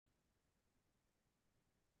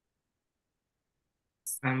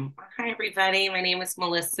Hi, everybody. My name is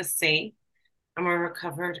Melissa C. I'm a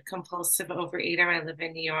recovered compulsive overeater. I live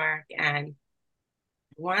in New York and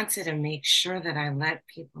wanted to make sure that I let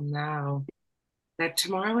people know that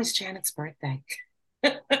tomorrow is Janet's birthday.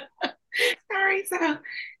 Sorry, so I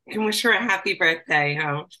can wish her a happy birthday.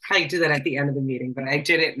 I'll probably do that at the end of the meeting, but I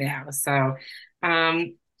did it now.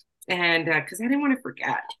 Um, and because I didn't want to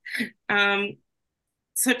forget. Um,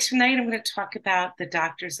 so tonight I'm going to talk about the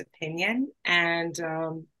doctor's opinion and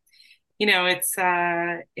it's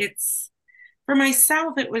for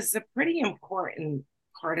myself, it was a pretty important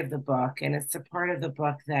part of the book, and it's a part of the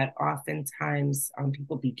book that oftentimes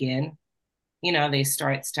people begin. They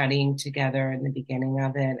start studying together in the beginning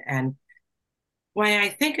of it, and why I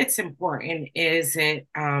think it's important is it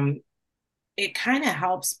kind of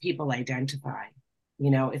helps people identify.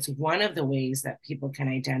 It's one of the ways that people can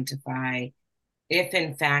identify if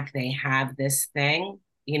in fact they have this thing,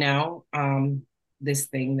 this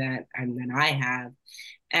thing that I have,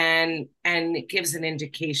 and it gives an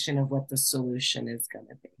indication of what the solution is going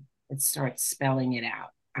to be. It starts spelling it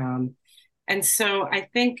out. And so I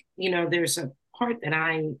think, there's a part that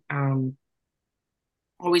I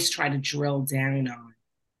always try to drill down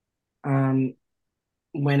on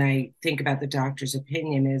when I think about the doctor's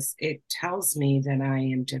opinion is it tells me that I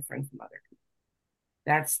am different from other people.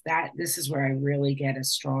 This is where I really get a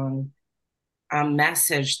strong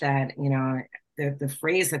message that, the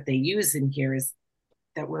phrase that they use in here is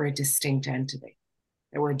that we're a distinct entity,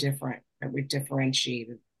 that we're different, that we're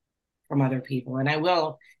differentiated from other people. And I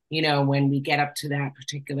will, when we get up to that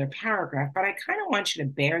particular paragraph, but I kind of want you to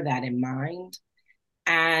bear that in mind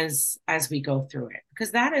as we go through it,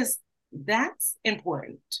 because that's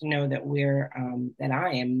important to know that that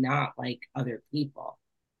I am not like other people.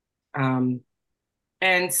 Um,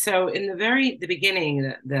 and so in the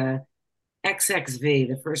beginning, the XXV,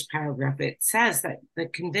 the first paragraph, it says that the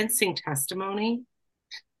convincing testimony,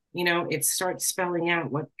 it starts spelling out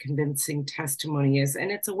what convincing testimony is,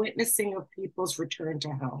 and it's a witnessing of people's return to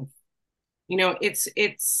health.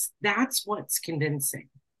 It's that's what's convincing.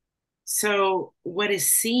 So what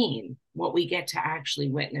is seen, what we get to actually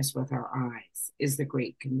witness with our eyes, is the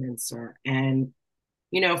great convincer. And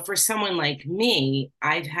for someone like me,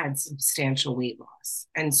 I've had substantial weight loss,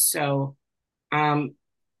 and so um,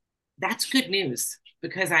 that's good news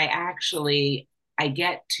because I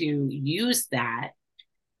get to use that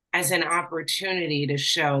as an opportunity to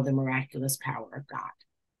show the miraculous power of God,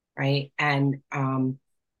 right? And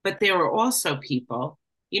but there are also people,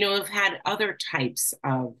 who've had other types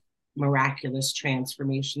of miraculous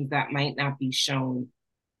transformations that might not be shown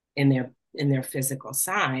in their physical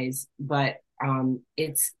size, but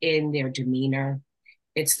it's in their demeanor,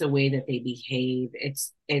 it's the way that they behave,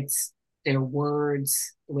 it's their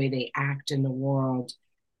words, the way they act in the world.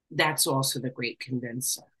 That's also the great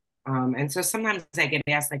convincer. And so sometimes I get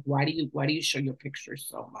asked, like, why do you show your pictures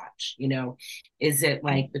so much? Is it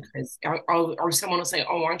like because or someone will say,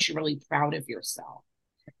 oh, aren't you really proud of yourself?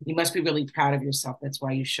 You must be really proud of yourself. That's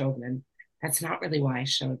why you show them. That's not really why I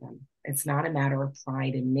show them. It's not a matter of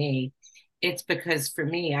pride in me. It's because for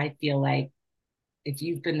me, I feel like if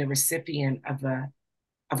you've been the recipient of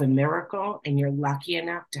a miracle and you're lucky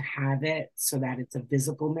enough to have it so that it's a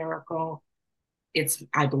visible miracle,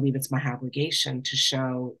 I believe it's my obligation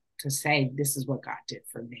to say this is what God did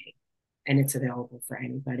for me, and it's available for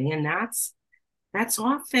anybody. And that's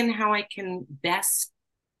often how I can best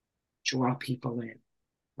draw people in,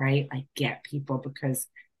 right? I get people because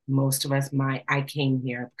most of us, I came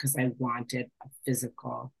here because I wanted a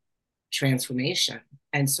physical transformation.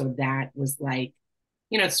 And so that was like,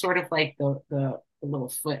 it's sort of like the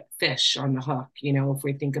little fish on the hook, if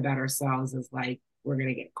we think about ourselves as like we're going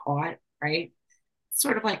to get caught, right?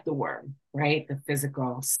 Sort of like the worm, right? The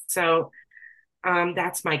physical. So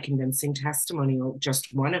that's my convincing testimony, or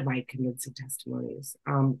just one of my convincing testimonies.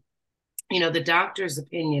 The doctor's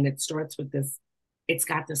opinion, it starts with this, it's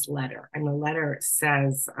got this letter, and the letter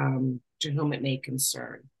says, to whom it may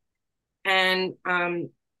concern. And I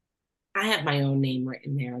have my own name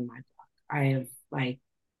written there in my book. I have like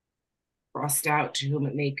crossed out to whom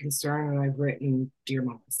it may concern, and I've written Dear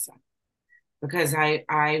Melissa, because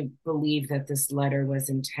I believe that this letter was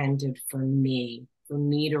intended for me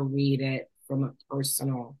to read it from a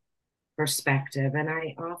personal perspective. And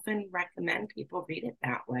I often recommend people read it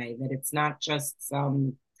that way, that it's not just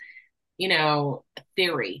some,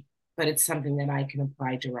 theory, but it's something that I can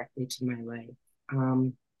apply directly to my life.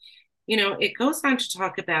 It goes on to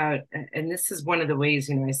talk about, and this is one of the ways,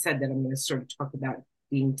 I said that I'm going to sort of talk about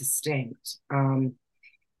being distinct.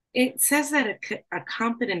 It says that a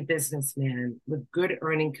competent businessman with good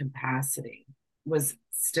earning capacity was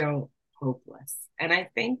still hopeless. And I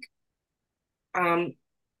think, um,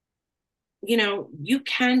 you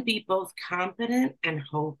can be both competent and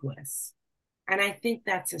hopeless. And I think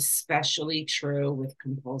that's especially true with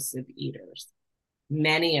compulsive eaters.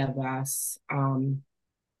 Many of us don't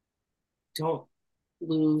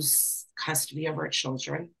lose custody of our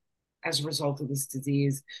children as a result of this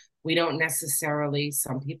disease. We don't necessarily,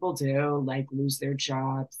 some people do, like lose their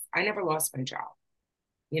jobs. I never lost my job.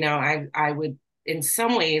 I would, in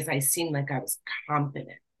some ways, I seemed like I was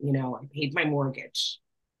competent. I paid my mortgage.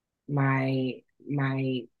 My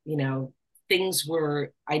things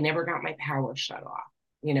were, I never got my power shut off.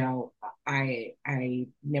 I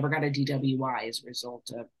never got a DWI as a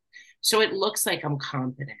result of, so it looks like I'm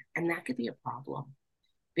competent, and that could be a problem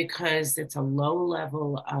because it's a low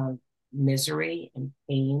level of misery and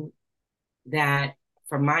pain that,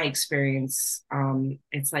 from my experience,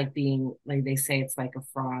 it's like being, like they say, it's like a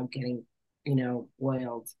frog getting,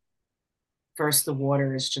 boiled. First, the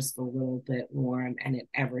water is just a little bit warm, and it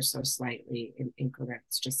ever so slightly in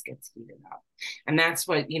increments just gets heated up. And that's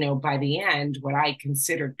what, by the end, what I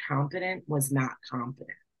considered competent was not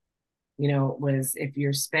competent. Was, if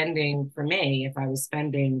you're spending, for me, if I was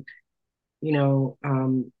spending,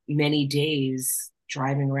 many days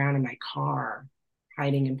driving around in my car,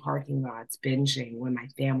 hiding in parking lots, binging when my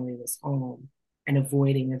family was home, and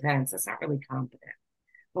avoiding events, that's not really competent.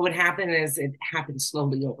 But what happened is it happened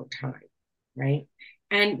slowly over time, right?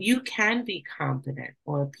 And you can be competent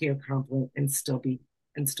or appear competent and still be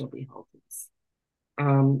hopeless.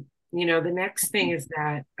 The next thing is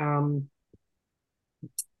that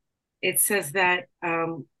it says that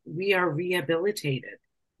we are rehabilitated.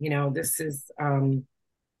 This is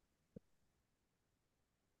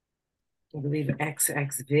I believe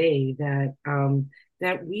XXV,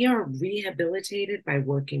 that we are rehabilitated by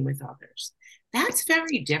working with others. That's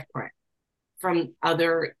very different from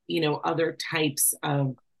other types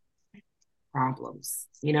of problems.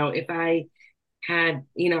 If I had,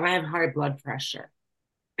 I have high blood pressure,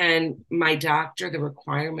 and my doctor, the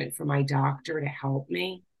requirement for my doctor to help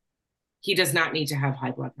me, he does not need to have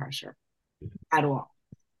high blood pressure at all.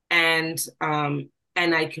 And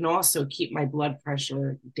I can also keep my blood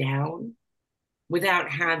pressure down without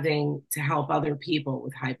having to help other people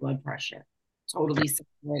with high blood pressure. Totally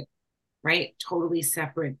separate, right? Totally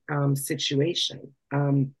separate situation.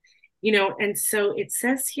 And so it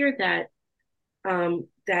says here that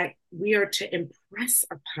we are to impress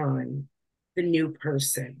upon the new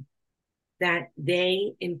person that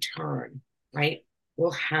they in turn, right,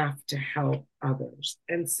 will have to help others.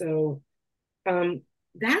 And so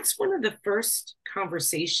that's one of the first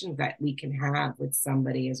conversations that we can have with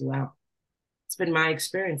somebody as well. It's been my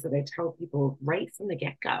experience that I tell people right from the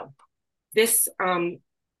get-go, there's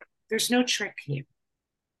no trick here.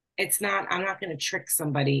 I'm not going to trick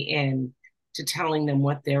somebody in to telling them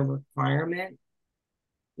what their requirement.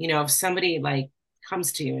 If somebody like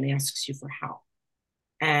comes to you and asks you for help,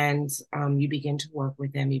 and you begin to work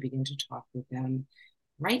with them, you begin to talk with them,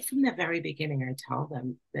 right from the very beginning, I tell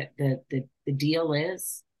them that the deal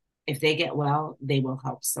is, if they get well, they will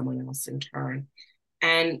help someone else in turn.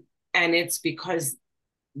 And it's because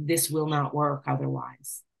this will not work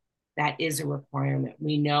otherwise. That is a requirement.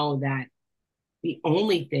 We know that the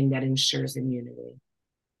only thing that ensures immunity,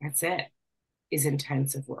 that's it, is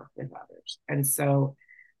intensive work with others. And so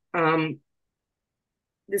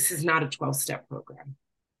this is not a 12-step program.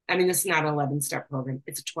 I mean, this is not an 11-step program.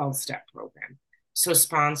 It's a 12-step program. So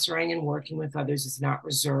sponsoring and working with others is not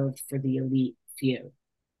reserved for the elite few.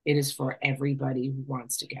 It is for everybody who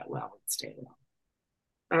wants to get well and stay well.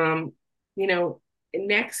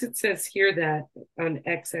 Next it says here that on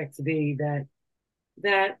XXV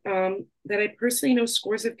that I personally know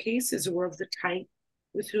scores of cases who are of the type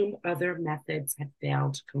with whom other methods have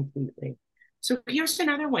failed completely. So here's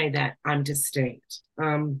another way that I'm distinct.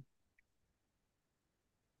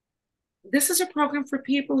 This is a program for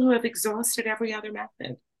people who have exhausted every other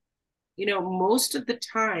method. Most of the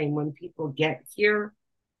time when people get here,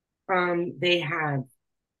 they have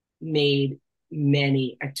made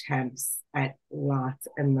many attempts at lots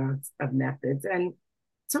and lots of methods. And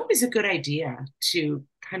it's always a good idea to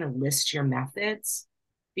kind of list your methods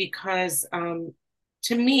because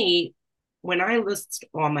to me, when I list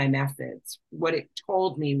all my methods, what it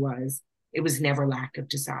told me was it was never lack of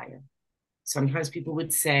desire. Sometimes people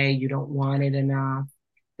would say, you don't want it enough.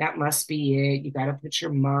 That must be it. You got to put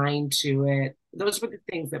your mind to it. Those were the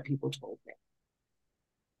things that people told me.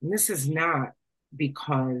 And this is not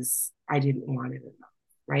because I didn't want it enough,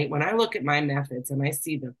 right? When I look at my methods and I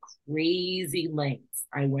see the crazy lengths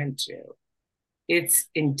I went to, it's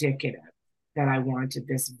indicative that I wanted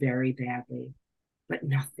this very badly. but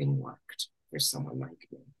nothing worked for someone like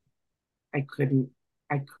me. I couldn't,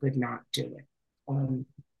 I could not do it. Um,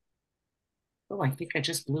 oh, I think I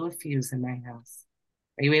just blew a fuse in my house.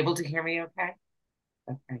 Are you able to hear me okay?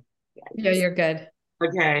 Okay. Yeah, Yikes. you're good.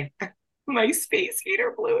 Okay. My space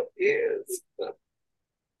heater blew a fuse.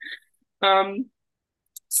 Um,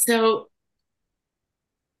 so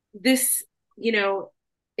this, you know,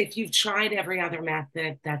 if you've tried every other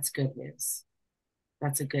method, that's good news.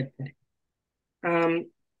 That's a good thing. Um,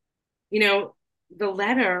 you know, the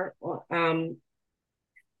letter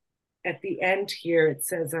at the end here, it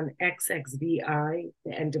says on XXVI,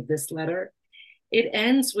 the end of this letter, it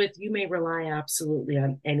ends with, you may rely absolutely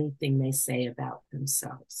on anything they say about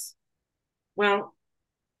themselves. Well,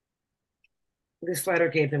 this letter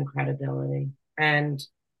gave them credibility, and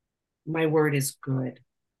my word is good,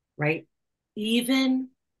 right? Even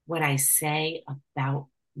what I say about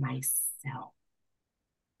myself.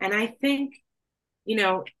 And I think, you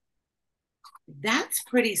know, that's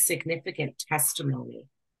pretty significant testimony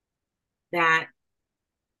that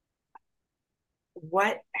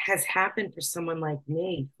what has happened for someone like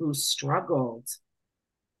me who struggled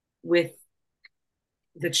with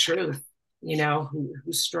the truth, who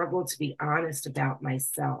struggled to be honest about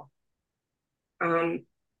myself, um,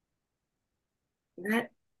 that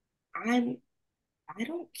I'm I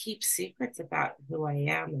don't keep secrets about who I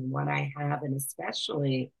am and what I have, and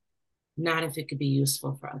especially not if it could be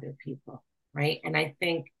useful for other people, right? And I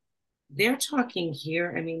think they're talking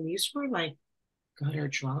here. I mean, these were like gutter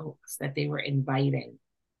drunks that they were inviting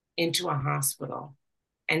into a hospital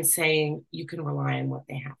and saying, you can rely on what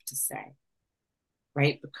they have to say,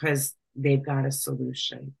 right? Because they've got a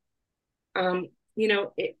solution. Um, you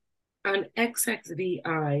know, it, on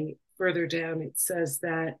XXVI, further down, it says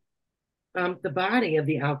that the body of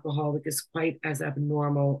the alcoholic is quite as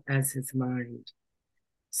abnormal as his mind.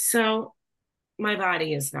 So my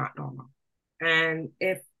body is not normal. And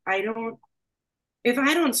if I don't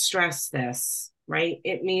stress this, right,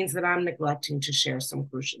 it means that I'm neglecting to share some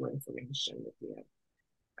crucial information with you.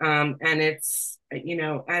 And it's,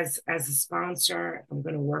 as a sponsor, if I'm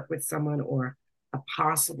going to work with someone or a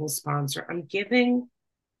possible sponsor, I'm giving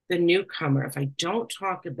the newcomer, if I don't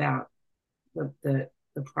talk about the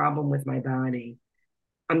problem with my body,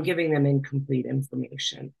 I'm giving them incomplete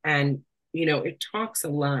information. And, it talks a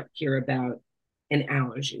lot here about an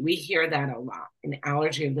allergy. We hear that a lot, an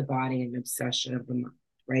allergy of the body and obsession of the mind,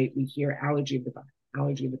 right? We hear allergy of the body,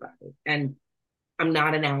 allergy of the body. And I'm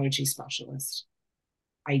not an allergy specialist.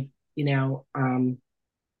 I, you know, um,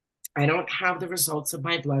 I don't have the results of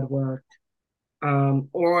my blood work,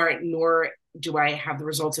 or nor do I have the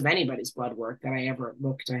results of anybody's blood work that I ever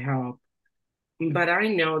look to help. But I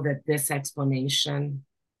know that this explanation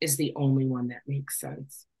is the only one that makes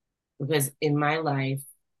sense because in my life,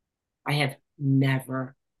 I have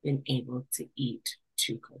never been able to eat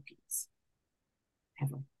two cookies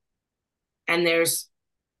ever. And there's,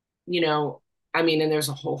 you know, and there's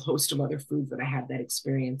a whole host of other foods that I had that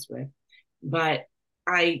experience with. But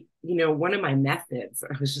one of my methods,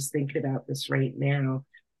 I was just thinking about this right now,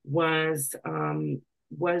 was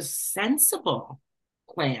sensible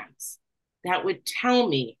plans that would tell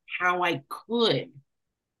me how I could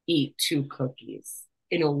eat two cookies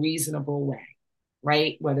in a reasonable way,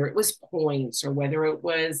 right? Whether it was points or whether it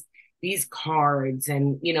was these cards.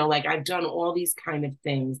 And, like I've done all these kind of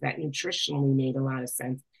things that nutritionally made a lot of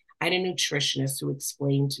sense. I had a nutritionist who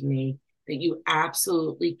explained to me that you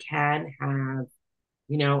absolutely can have,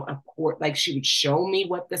 a quart, like she would show me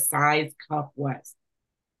what the size cup was.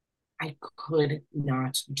 I could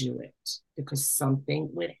not do it because something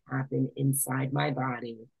would happen inside my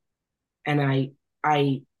body. And I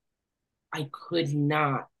I could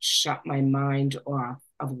not shut my mind off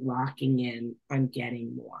of locking in on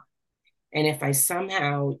getting more. And if I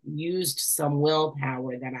somehow used some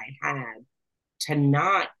willpower that I had to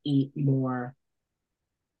not eat more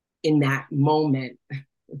in that moment,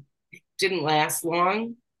 didn't last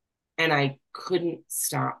long. And I couldn't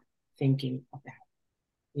stop thinking about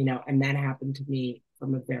and that happened to me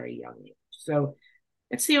from a very young age. So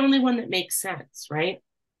it's the only one that makes sense, right?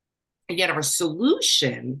 And yet our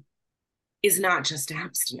solution is not just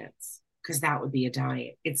abstinence, because that would be a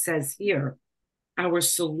diet. It says here, our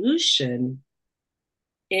solution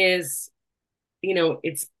is,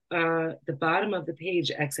 it's the bottom of the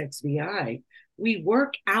page, XXVI. We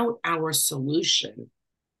work out our solution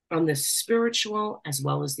on the spiritual as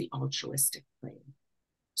well as the altruistic plane.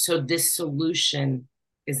 So this solution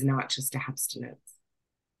is not just abstinence,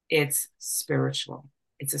 it's spiritual.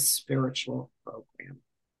 It's a spiritual program.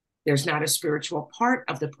 There's not a spiritual part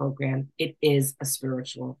of the program, it is a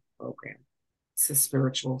spiritual program. It's a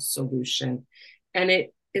spiritual solution. And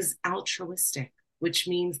it is altruistic, which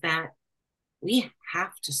means that we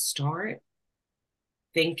have to start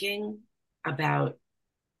thinking about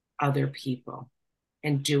other people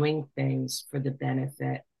and doing things for the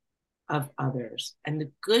benefit of others. And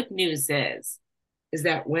the good news is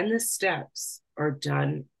that when the steps are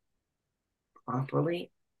done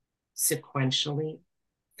properly, sequentially,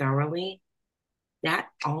 thoroughly, that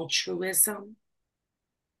altruism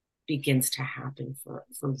begins to happen for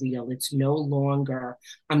real. It's no longer,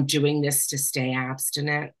 I'm doing this to stay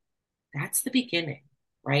abstinent. That's the beginning,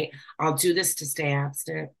 right? I'll do this to stay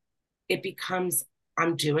abstinent. It becomes,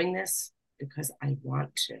 I'm doing this because I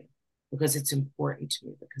want to, because it's important to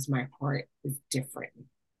me, because my heart is different.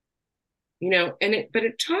 But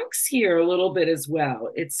it talks here a little bit as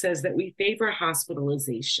well. It says that we favor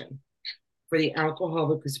hospitalization for the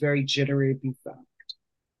alcoholic who's very jittery before,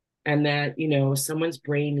 and that, someone's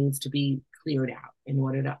brain needs to be cleared out in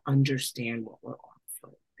order to understand what we're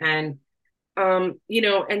offering.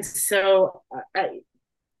 And so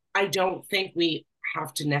I don't think we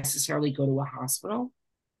have to necessarily go to a hospital.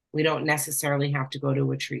 We don't necessarily have to go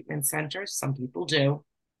to a treatment center. Some people do.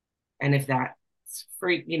 And if that's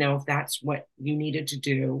free, if that's what you needed to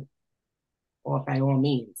do, or by all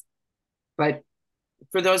means. But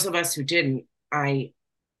for those of us who didn't, I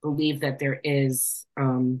believe that there is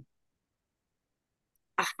a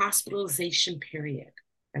hospitalization period.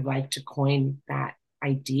 I'd like to coin that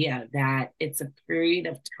idea that it's a period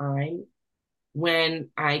of time when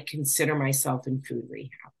I consider myself in food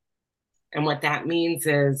rehab. And what that means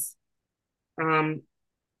is tight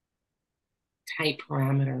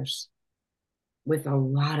parameters with a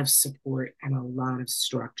lot of support and a lot of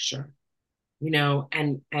structure,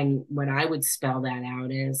 and what I would spell that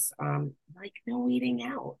out is like no eating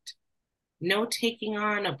out, no taking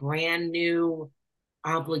on a brand new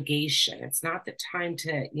obligation. It's not the time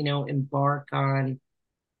to, embark on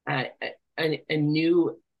a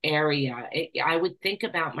new area. I would think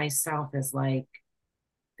about myself as like,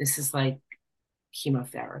 this is like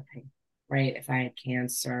chemotherapy, right? If I had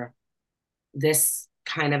cancer, this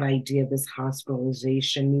kind of idea, this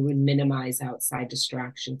hospitalization, we would minimize outside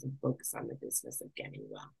distractions and focus on the business of getting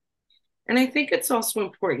well. And I think it's also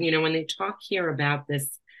important, when they talk here about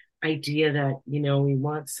this idea that, we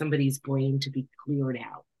want somebody's brain to be cleared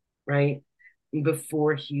out, right?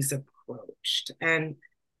 Before he's approached. And,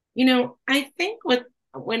 I think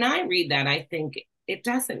when I read that, I think it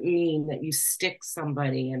doesn't mean that you stick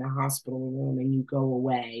somebody in a hospital room and you go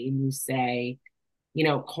away and you say,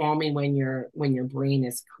 call me when your brain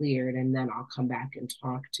is cleared and then I'll come back and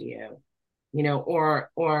talk to you.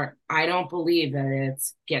 Or I don't believe that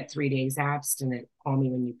it's get 3 days abstinent, call me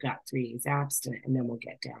when you've got 3 days abstinent, and then we'll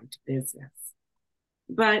get down to business.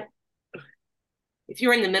 But if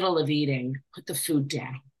you're in the middle of eating, put the food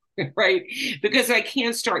down, right? Because I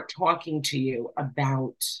can't start talking to you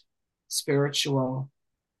about spiritual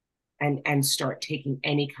and start taking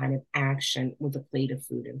any kind of action with a plate of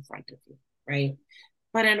food in front of you, right?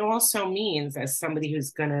 But it also means, as somebody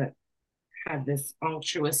who's going to have this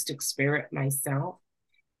altruistic spirit myself,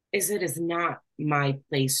 it is not my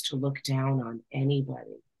place to look down on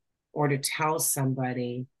anybody or to tell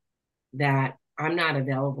somebody that I'm not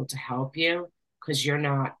available to help you because you're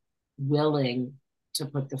not willing to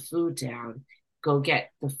put the food down. Go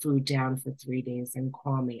get the food down for 3 days and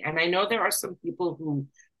call me. And I know there are some people who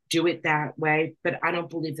do it that way, but I don't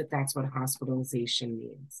believe that that's what hospitalization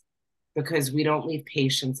means, because we don't leave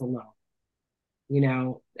patients alone.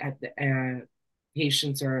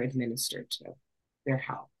 Patients are administered to, they're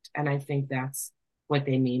helped. And I think that's what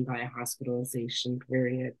they mean by a hospitalization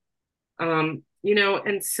period. And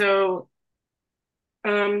so,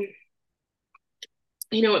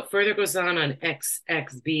 it further goes on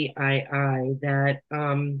XXBII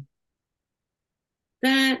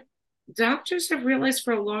that doctors have realized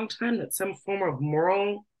for a long time that some form of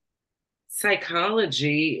moral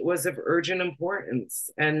psychology was of urgent importance,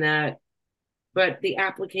 and but the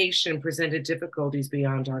application presented difficulties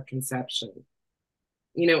beyond our conception.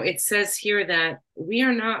 It says here that we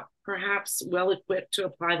are not perhaps well equipped to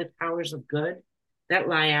apply the powers of good that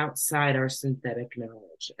lie outside our synthetic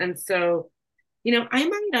knowledge. And so, I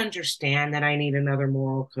might understand that I need another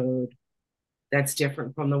moral code that's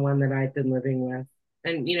different from the one that I've been living with.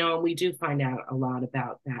 And, we do find out a lot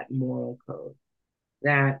about that moral code,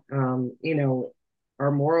 that,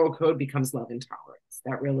 our moral code becomes love and tolerance.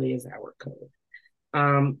 That really is our code.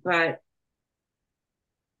 But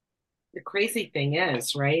the crazy thing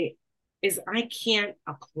is, right, is I can't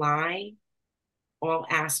apply all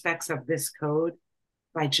aspects of this code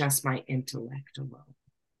by just my intellect alone.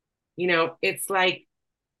 It's like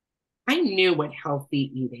I knew what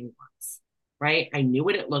healthy eating was. right? I knew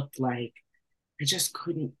what it looked like. I just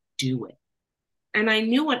couldn't do it. And I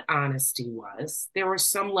knew what honesty was. There were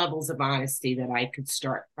some levels of honesty that I could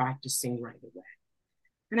start practicing right away.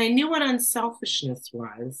 And I knew what unselfishness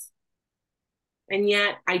was. And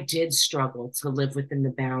yet I did struggle to live within the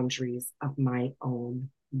boundaries of my own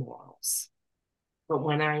morals. But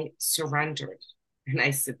when I surrendered and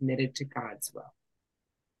I submitted to God's will,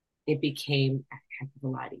 it became a heck of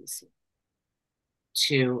a lot easier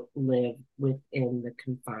to live within the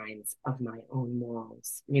confines of my own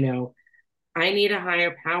morals. I need a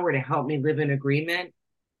higher power to help me live in agreement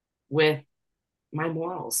with my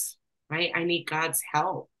morals, right? I need God's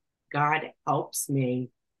help. God helps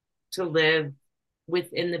me to live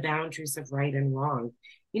within the boundaries of right and wrong.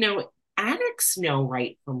 Addicts know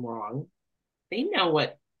right from wrong. They know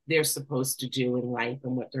what they're supposed to do in life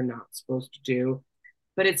and what they're not supposed to do,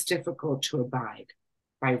 but it's difficult to abide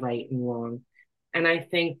by right and wrong. And I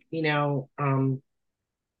think,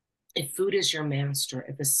 if food is your master,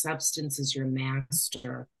 if a substance is your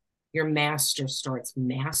master starts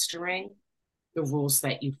mastering the rules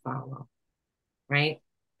that you follow, right?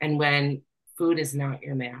 And when food is not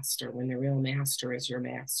your master, when the real master is your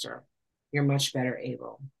master, you're much better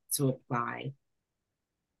able to apply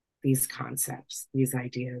these concepts, these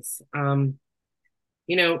ideas.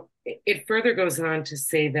 It further goes on to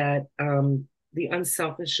say that the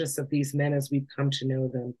unselfishness of these men as we've come to know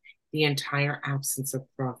them, the entire absence of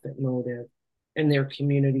profit motive, and their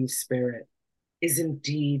community spirit is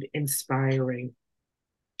indeed inspiring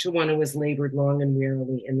to one who has labored long and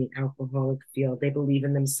wearily in the alcoholic field. They believe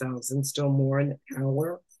in themselves and still more in the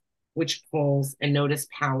power which pulls, and notice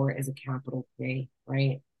power as a capital P,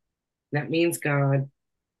 right? That means God,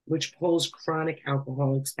 which pulls chronic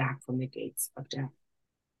alcoholics back from the gates of death.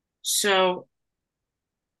 So,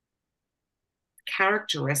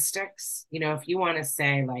 characteristics, if you want to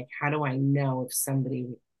say, like, how do I know if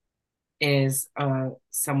somebody is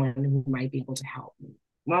someone who might be able to help me?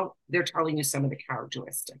 Well, they're telling you some of the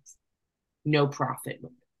characteristics. No profit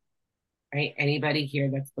motive, right? Anybody here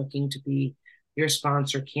that's looking to be your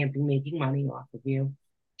sponsor can't be making money off of you.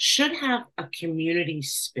 Should have a community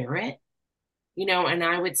spirit, and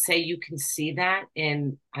I would say you can see that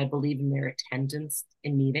in, I believe, in their attendance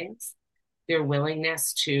in meetings, their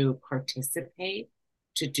willingness to participate,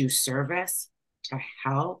 to do service, to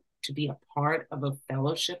help, to be a part of a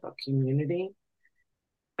fellowship, a community.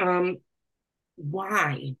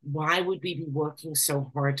 Why would we be working so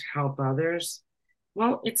hard to help others?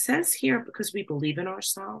 Well, it says here because we believe in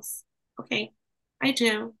ourselves. Okay, I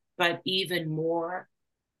do, but even more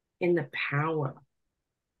in the power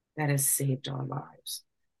that has saved our lives.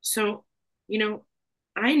 So,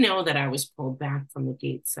 I know that I was pulled back from the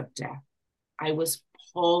gates of death. I was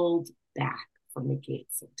pulled back from the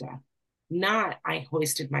gates of death. Not I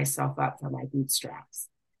hoisted myself up from my bootstraps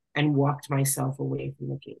and walked myself away from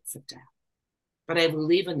the gates of death. But I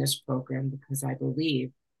believe in this program because I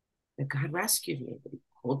believe that God rescued me, that He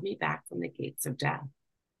pulled me back from the gates of death.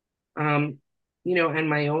 And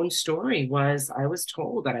my own story was I was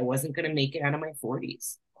told that I wasn't going to make it out of my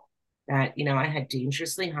 40s, that, I had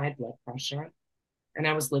dangerously high blood pressure and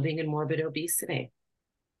I was living in morbid obesity.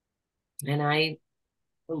 And I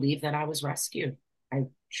believe that I was rescued. I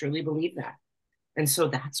truly believe that. And so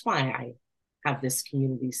that's why I have this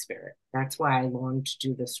community spirit. That's why I long to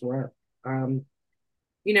do this work. You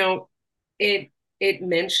know, it it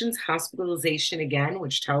mentions hospitalization again,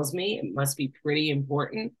 which tells me it must be pretty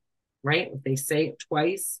important, right? If they say it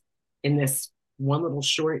twice in this one little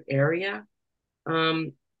short area.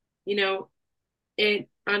 Um, you know, it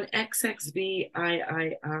on XXVIII,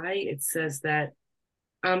 it says that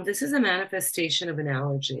this is a manifestation of an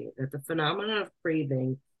allergy, that the phenomenon of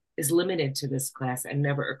craving is limited to this class and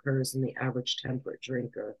never occurs in the average temperate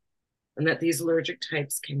drinker, and that these allergic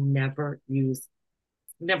types can never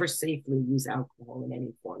safely use alcohol in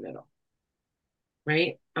any form at all,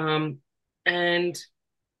 right? And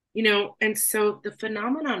and so the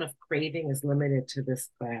phenomenon of craving is limited to this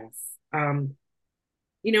class.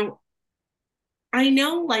 You know, I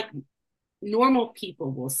know like normal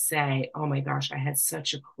people will say, oh my gosh, I had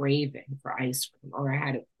such a craving for ice cream, or I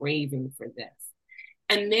had a craving for this.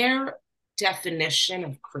 And their definition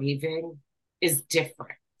of craving is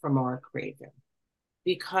different from our craving,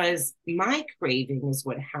 because my craving is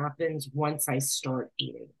what happens once I start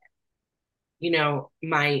eating it.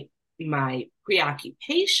 My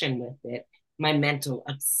preoccupation with it, my mental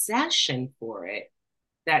obsession for it,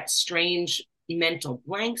 that strange mental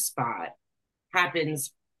blank spot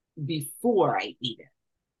happens before I eat it.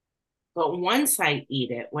 But once I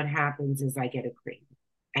eat it, what happens is I get a craving.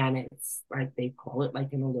 And it's like they call it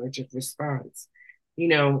like an allergic response. You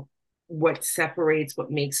know, what separates,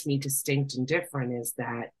 what makes me distinct and different is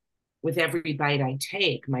that with every bite I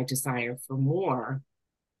take, my desire for more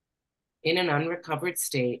in an unrecovered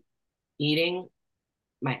state, eating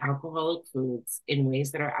my alcoholic foods in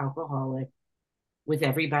ways that are alcoholic, with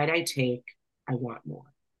every bite I take, I want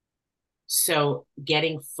more. So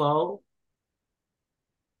getting full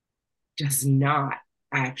does not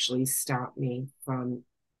actually stop me from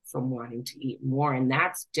wanting to eat more. And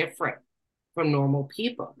that's different from normal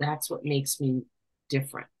people. That's what makes me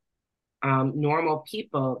different. Normal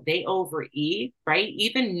people, they overeat, right?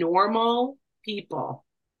 Even normal people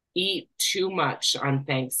eat too much on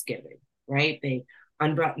Thanksgiving, right? They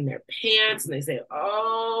unbutton their pants and they say,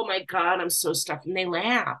 "Oh my God, I'm so stuffed." And they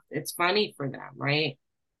laugh. It's funny for them, right?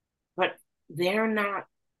 But they're not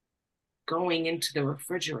going into the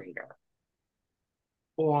refrigerator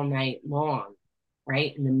all night long,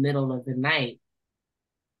 right? In the middle of the night,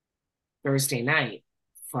 Thursday night,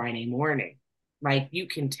 Friday morning. Like you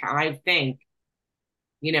can tell, I think,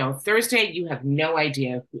 Thursday, you have no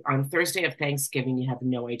idea. On Thursday of Thanksgiving, you have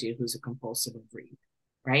no idea who's a compulsive overeater,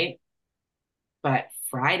 right? But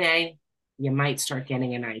Friday, you might start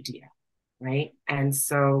getting an idea, right? And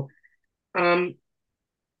so, um,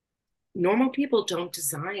 normal people don't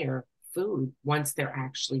desire food once they're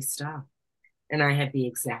actually stuffed. And I had the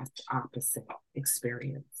exact opposite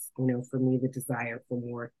experience. For me, the desire for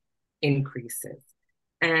more increases.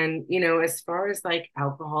 And, as far as like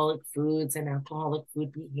alcoholic foods and alcoholic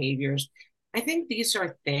food behaviors, I think these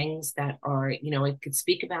are things that are, I could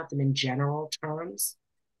speak about them in general terms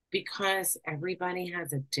because everybody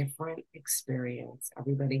has a different experience.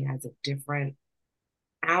 Everybody has a different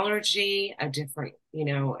allergy, a different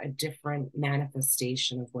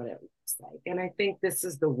manifestation of what it looks like. And I think this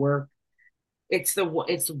is the work it's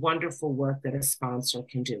wonderful work that a sponsor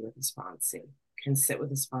can do with a sponsee, can sit with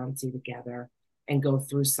a sponsee together and go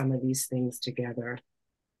through some of these things together.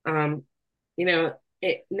 Um,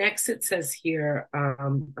 next it says here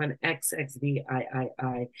on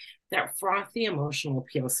XXVIII that frothy emotional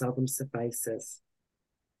appeal seldom suffices.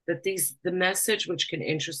 That the message which can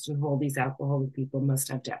interest and hold these alcoholic people must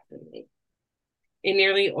have depth and weight. In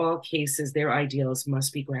nearly all cases, their ideals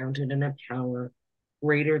must be grounded in a power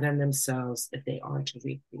greater than themselves if they are to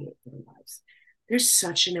recreate their lives. There's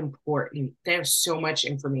so much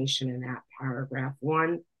information in that paragraph.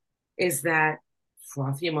 One is that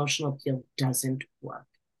frothy emotional appeal doesn't work.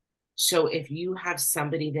 So if you have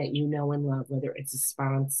somebody that you know and love, whether it's a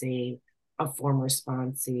sponsee, a former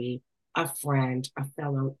sponsee, a friend, a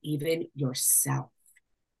fellow, even yourself,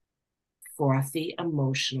 frothy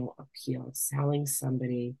emotional appeal, telling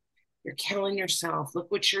somebody, "You're killing yourself.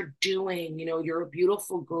 Look what you're doing. You're a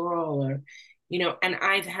beautiful girl." And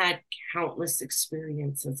I've had countless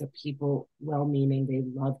experiences of people well meaning, they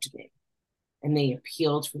loved me and they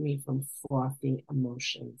appealed for me from frothy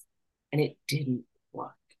emotions, and it didn't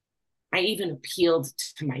work. I even appealed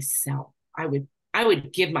to myself. I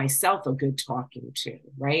would give myself a good talking to,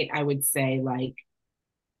 right? I would say, like,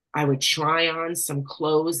 I would try on some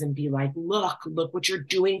clothes and be like, look what you're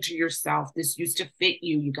doing to yourself. This used to fit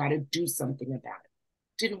you. You got to do something about it.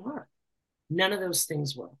 Didn't work. None of those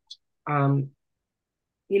things worked. And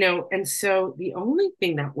so the only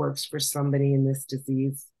thing that works for somebody in this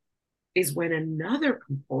disease is when another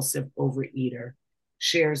compulsive overeater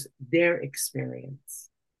shares their experience,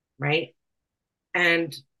 right?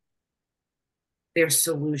 And their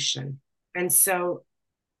solution. And so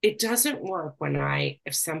it doesn't work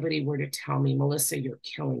if somebody were to tell me, "Melissa, you're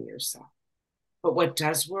killing yourself." But what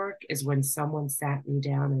does work is when someone sat me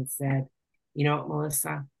down and said, "You know what,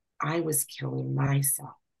 Melissa, I was killing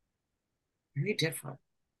myself." Very different.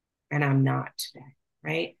 And I'm not today,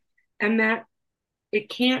 right? And that it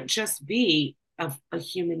can't just be a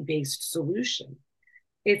human-based solution.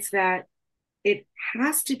 It's that it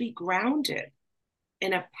has to be grounded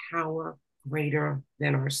in a power greater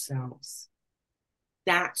than ourselves.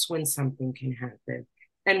 That's when something can happen.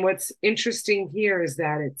 And what's interesting here is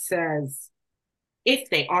that it says, if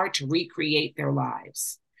they are to recreate their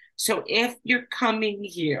lives. So if you're coming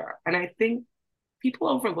here, and I think people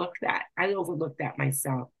overlook that. I overlooked that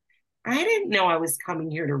myself. I didn't know I was coming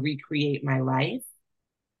here to recreate my life.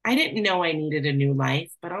 I didn't know I needed a new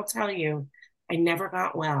life, but I'll tell you, I never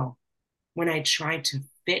got well when I tried to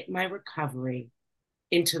fit my recovery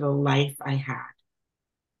into the life I had,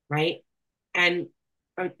 right? And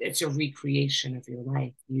it's a recreation of your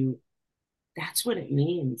life. That's what it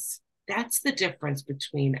means. That's the difference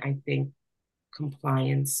between, I think,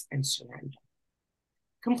 compliance and surrender.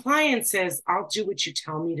 Compliance is, I'll do what you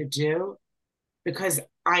tell me to do because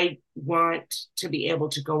I want to be able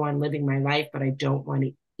to go on living my life, but I don't want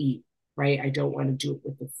to eat, right? I don't want to do it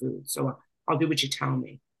with the food. So I'll do what you tell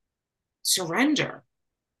me. Surrender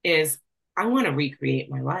is I want to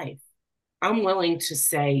recreate my life. I'm willing to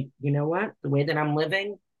say, you know what, the way that I'm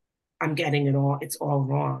living, I'm getting it all, it's all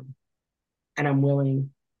wrong. And I'm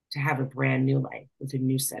willing to have a brand new life with a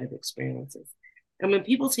new set of experiences. And when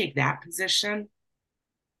people take that position,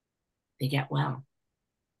 they get well,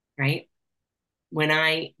 right? When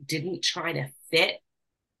I didn't try to fit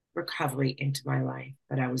recovery into my life,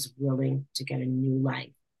 but I was willing to get a new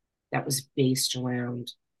life that was based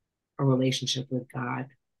around a relationship with God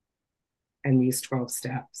and these 12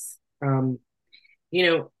 steps. You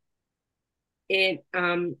know, it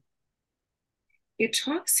it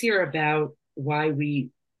talks here about why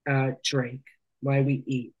we drink, why we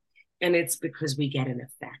eat, and it's because we get an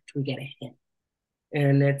effect, we get a hit,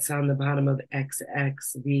 and it's on the bottom of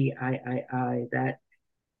XXVIII that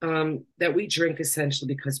that we drink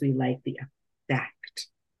essentially because we like the effect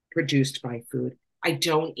produced by food. I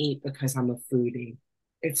don't eat because I'm a foodie.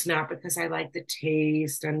 It's not because I like the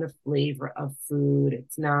taste and the flavor of food.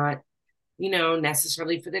 It's not,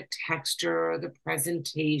 necessarily for the texture or the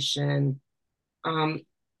presentation. Um,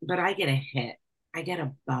 but I get a hit. I get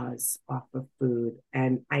a buzz off of food,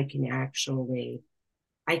 and I can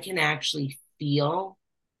actually feel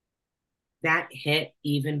that hit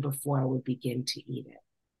even before I would begin to eat it.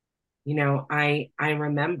 I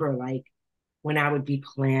remember like when I would be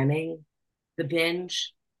planning the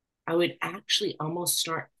binge, I would actually almost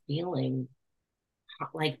start feeling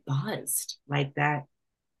like buzzed, like that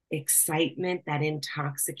excitement, that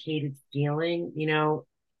intoxicated feeling,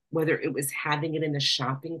 whether it was having it in the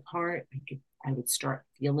shopping cart, I would start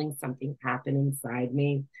feeling something happen inside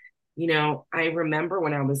me. I remember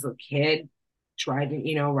when I was a kid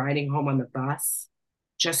driving, riding home on the bus,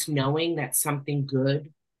 just knowing that something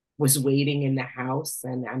good was waiting in the house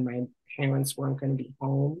and my parents weren't going to be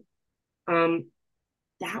home. Um,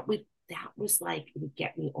 that was like it would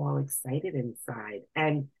get me all excited inside.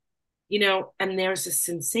 And there's a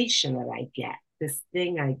sensation that I get, this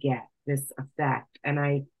thing I get, this effect. And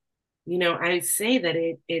I say that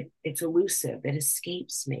it's elusive, it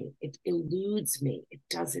escapes me, it eludes me, it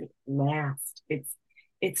doesn't last.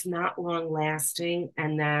 It's not long lasting,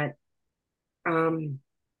 and that um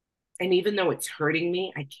and even though it's hurting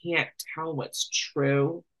me, I can't tell what's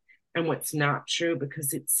true and what's not true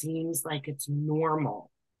because it seems like it's normal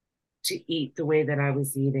to eat the way that I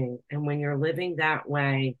was eating. And when you're living that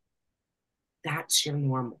way, that's your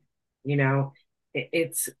normal. You know,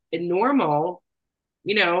 it's normal,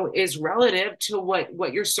 is relative to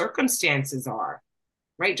what your circumstances are,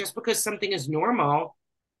 right? Just because something is normal,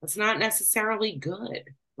 it's not necessarily good,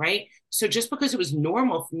 right? So just because it was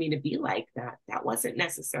normal for me to be like that, that wasn't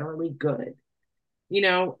necessarily good.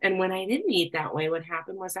 And when I didn't eat that way, what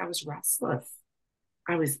happened was I was restless.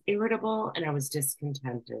 I was irritable and I was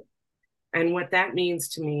discontented. And what that means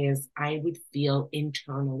to me is I would feel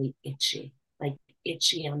internally itchy, like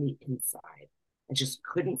itchy on the inside. I just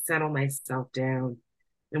couldn't settle myself down.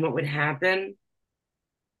 And what would happen,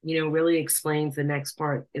 really explains the next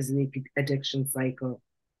part is the addiction cycle.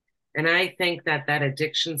 And I think that that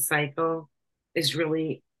addiction cycle is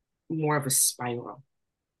really more of a spiral.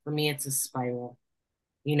 For me, it's a spiral.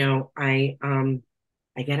 I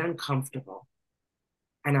get uncomfortable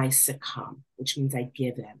and I succumb, which means I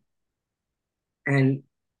give in. And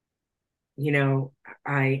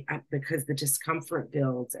I because the discomfort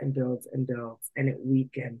builds and builds and builds and it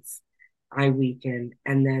weakens. I weaken,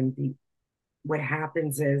 and then the what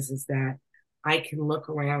happens is that I can look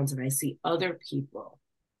around and I see other people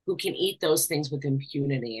who can eat those things with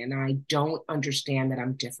impunity, and I don't understand that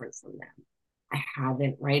I'm different from them. I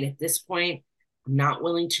haven't, right? At this point, I'm not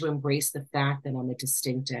willing to embrace the fact that I'm a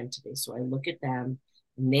distinct entity. So I look at them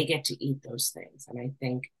and they get to eat those things. And I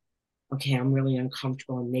think, okay, I'm really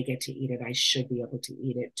uncomfortable and they get to eat it. I should be able to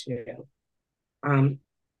eat it too. Um,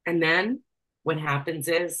 and then what happens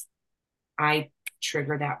is I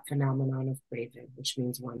trigger that phenomenon of craving, which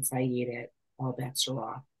means once I eat it, all bets are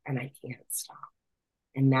off and I can't stop.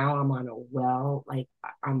 And now I'm on like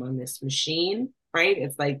I'm on this machine, right?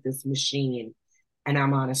 It's like this machine, and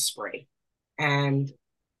I'm on a spree. And,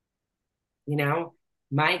 you know,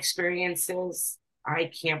 my experiences,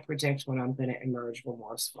 I can't predict when I'm going to emerge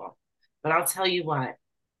remorseful. But I'll tell you what,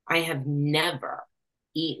 I have never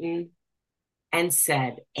eaten and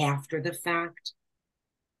said after the fact,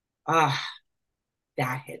 ah,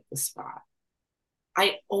 that hit the spot.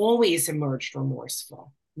 I always emerged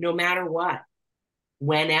remorseful, no matter what.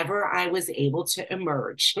 Whenever I was able to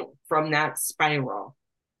emerge from that spiral,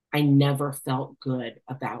 I never felt good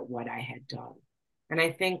about what I had done. And I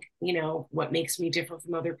think, what makes me different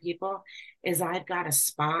from other people is I've got a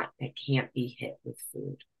spot that can't be hit with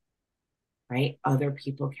food, right? Other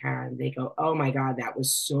people can. They go, oh my God, that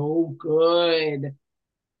was so good.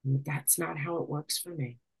 That's not how it works for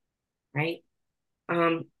me, right?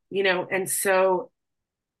 And so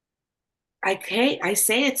I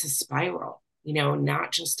say it's a spiral,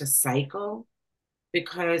 not just a cycle,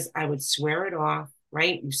 because I would swear it off,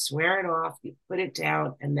 right? You swear it off, you put it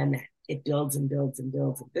down, and then it builds and builds and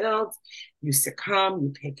builds and builds. You succumb, you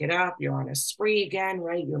pick it up, you're on a spree again,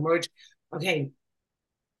 right? You emerge. Okay,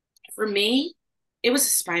 for me, it was a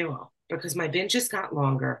spiral because my binges got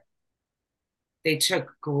longer. They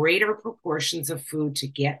took greater proportions of food to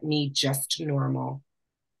get me just to normal.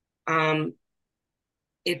 Um,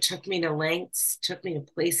 it took me to lengths, took me to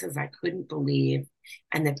places I couldn't believe.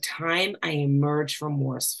 And the time I emerged from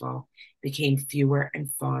Morseful became fewer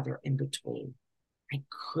and farther in between. I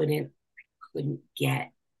couldn't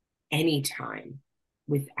get any time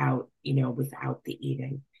without the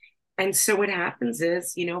eating. And so what happens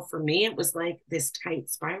is, for me, it was like this tight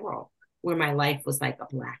spiral where my life was like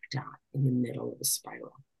a black dot in the middle of a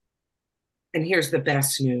spiral. And here's the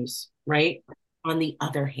best news, right? On the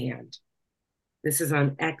other hand, this is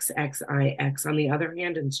on XXIX. On the other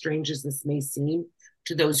hand, and strange as this may seem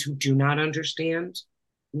to those who do not understand,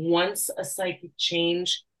 once a psychic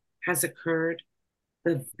change has occurred,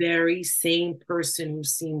 the very same person who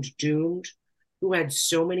seemed doomed, who had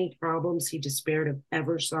so many problems he despaired of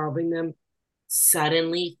ever solving them,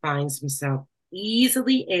 suddenly finds himself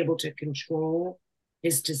easily able to control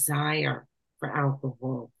his desire for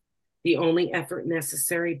alcohol. The only effort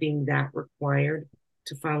necessary being that required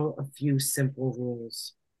to follow a few simple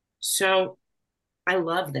rules. So I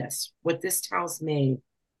love this. What this tells me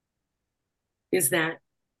is that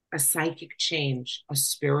a psychic change, a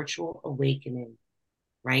spiritual awakening,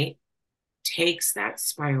 right, takes that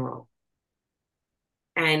spiral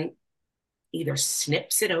and either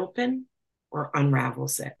snips it open or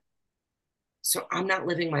unravels it. So I'm not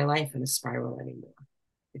living my life in a spiral anymore.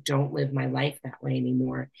 I don't live my life that way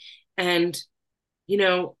anymore. And, you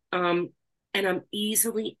know, and I'm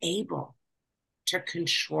easily able to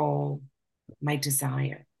control my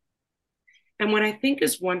desire. And what I think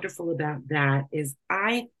is wonderful about that is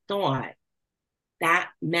I thought that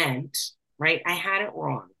meant, right? I had it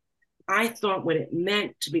wrong. I thought what it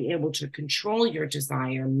meant to be able to control your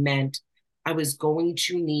desire meant I was going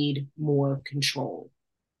to need more control.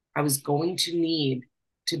 I was going to need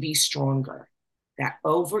to be stronger. That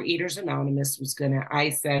Overeaters Anonymous was going to, I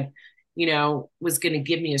said, was going to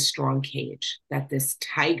give me a strong cage, that this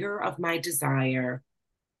tiger of my desire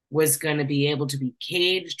was going to be able to be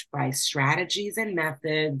caged by strategies and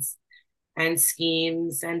methods and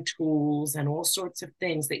schemes and tools and all sorts of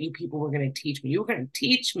things that you people were going to teach me. You were going to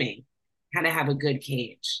teach me how to have a good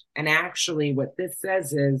cage. And actually, what this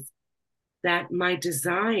says is that my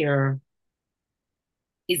desire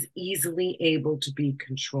is easily able to be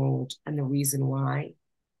controlled. And the reason why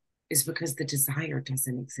is because the desire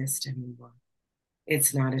doesn't exist anymore.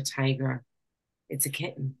 It's not a tiger, it's a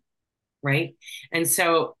kitten, right? And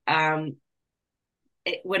so,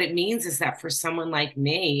 what it means is that for someone like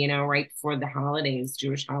me, right before the holidays,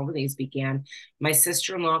 Jewish holidays began, my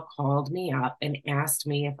sister-in-law called me up and asked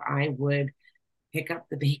me if I would pick up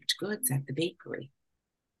the baked goods at the bakery.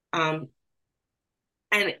 And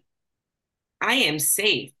I am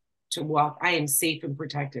safe to walk. I am safe and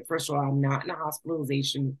protected. First of all, I'm not in a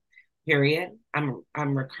hospitalization period. I'm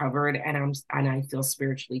recovered and I feel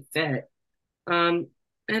spiritually fit. And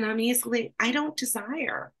I don't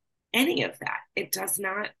desire any of that.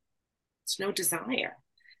 It's no desire.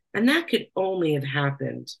 And that could only have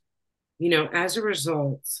happened, as a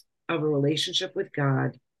result of a relationship with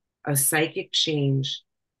God, a psychic change,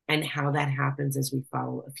 and how that happens as we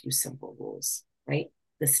follow a few simple rules, right?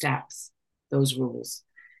 The steps, those rules.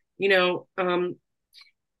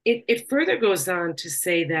 It further goes on to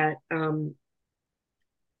say that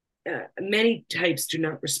many types do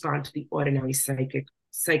not respond to the ordinary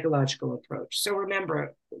psychological approach. So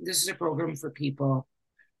remember, this is a program for people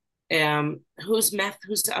whose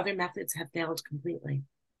other methods have failed completely.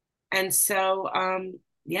 And so,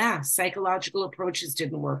 psychological approaches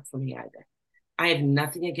didn't work for me either. I have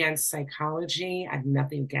nothing against psychology. I have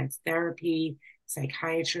nothing against therapy,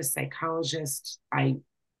 psychiatrists, psychologists. I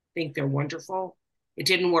think they're wonderful. It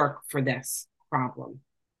didn't work for this problem.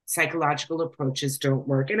 Psychological approaches don't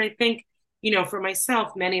work. And I think, for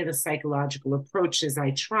myself, many of the psychological approaches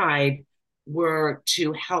I tried were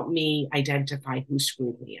to help me identify who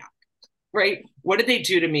screwed me up, right? What did they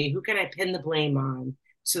do to me? Who can I pin the blame on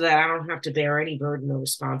so that I don't have to bear any burden or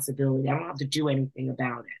responsibility? I don't have to do anything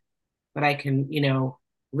about it. but I can,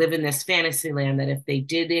 live in this fantasy land that if they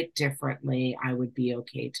did it differently, I would be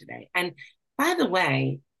okay today. And by the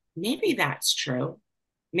way, maybe that's true.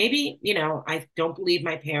 Maybe, I don't believe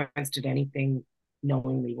my parents did anything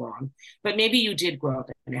knowingly wrong, but maybe you did grow up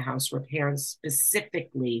in a house where parents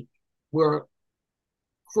specifically were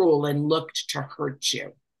cruel and looked to hurt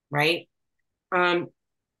you, right? Um,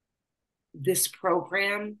 this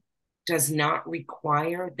program does not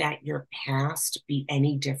require that your past be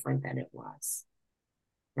any different than it was,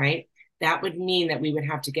 right? That would mean that we would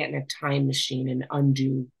have to get in a time machine and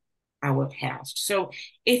undo our past. So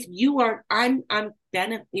if you are, I'm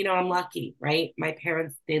lucky, right? My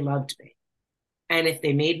parents, they loved me. And if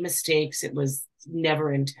they made mistakes, it was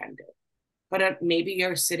never intended. But maybe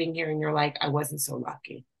you're sitting here and you're like, I wasn't so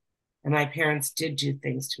lucky. And my parents did do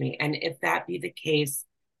things to me. And if that be the case,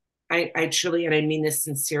 I truly, and I mean this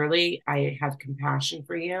sincerely, I have compassion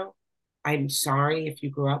for you. I'm sorry if you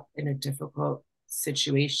grew up in a difficult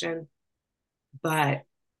situation, but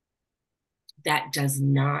that does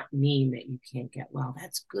not mean that you can't get well.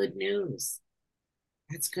 That's good news.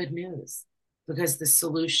 That's good news because the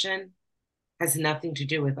solution has nothing to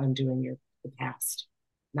do with undoing the past.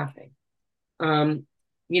 Nothing. Um,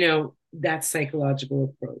 that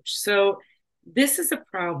psychological approach. So this is a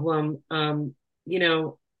problem,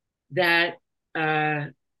 that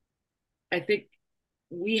I think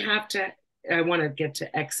we have to, I want to get to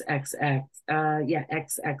XXX,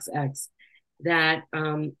 XXX, that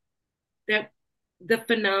that the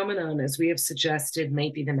phenomenon, as we have suggested,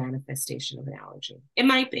 might be the manifestation of an allergy. It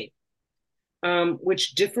might be,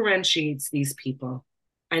 which differentiates these people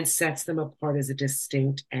and sets them apart as a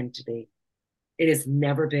distinct entity. It has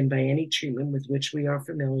never been, by any treatment with which we are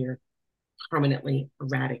familiar, permanently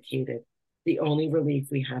eradicated. The only relief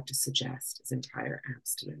we have to suggest is entire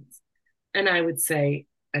abstinence. And I would say,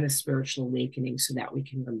 and a spiritual awakening so that we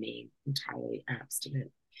can remain entirely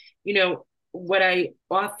abstinent. What I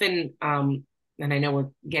often, and I know we're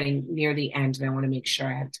getting near the end and I want to make sure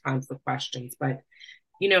I have time for questions, but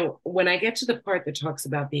when I get to the part that talks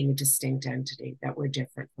about being a distinct entity, that we're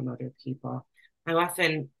different from other people, I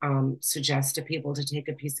often suggest to people to take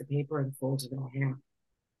a piece of paper and fold it in half.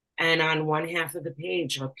 And on one half of the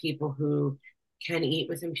page are people who can eat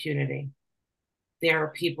with impunity. There are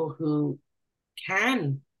people who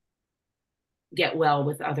can get well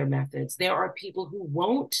with other methods. There are people who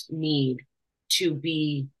won't need to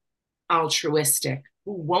be altruistic,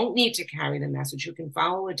 who won't need to carry the message, who can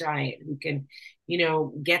follow a diet, who can,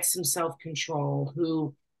 get some self-control,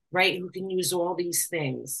 who can use all these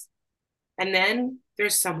things. And then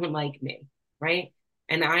there's someone like me, right?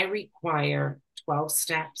 And I require 12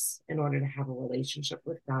 steps in order to have a relationship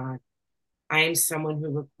with God. I am someone who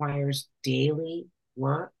requires daily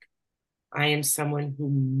work. I am someone who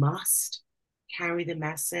must carry the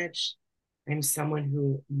message. I'm someone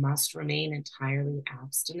who must remain entirely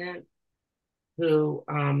abstinent, who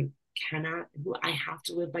who I have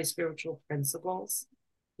to live by spiritual principles,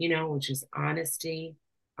 which is honesty,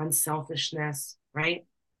 unselfishness, right?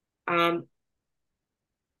 Um,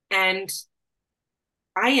 and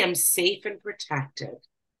I am safe and protected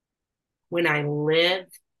when I live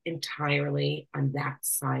entirely on that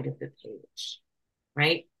side of the page,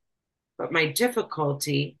 right? But my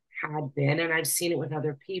difficulty had been, and I've seen it with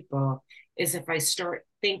other people, is if I start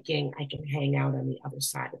thinking I can hang out on the other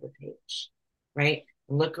side of the page, right?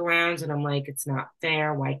 I look around and I'm like, it's not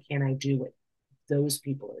fair. Why can't I do what those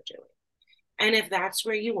people are doing? And if that's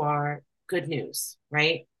where you are, good news,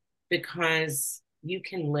 right? Because you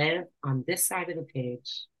can live on this side of the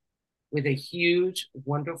page with a huge,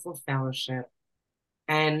 wonderful fellowship.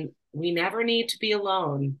 And we never need to be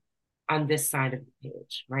alone on this side of the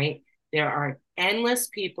page, right? There are endless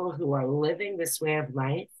people who are living this way of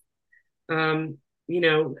life, and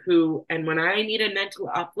when I need a mental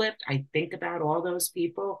uplift, I think about all those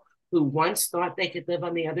people who once thought they could live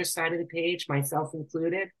on the other side of the page, myself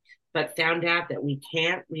included, but found out that we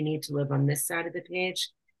can't. We need to live on this side of the page.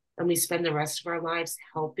 And we spend the rest of our lives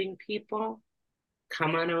helping people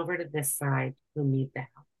come on over to this side who need the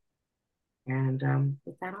help. And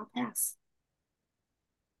with that, I'll pass.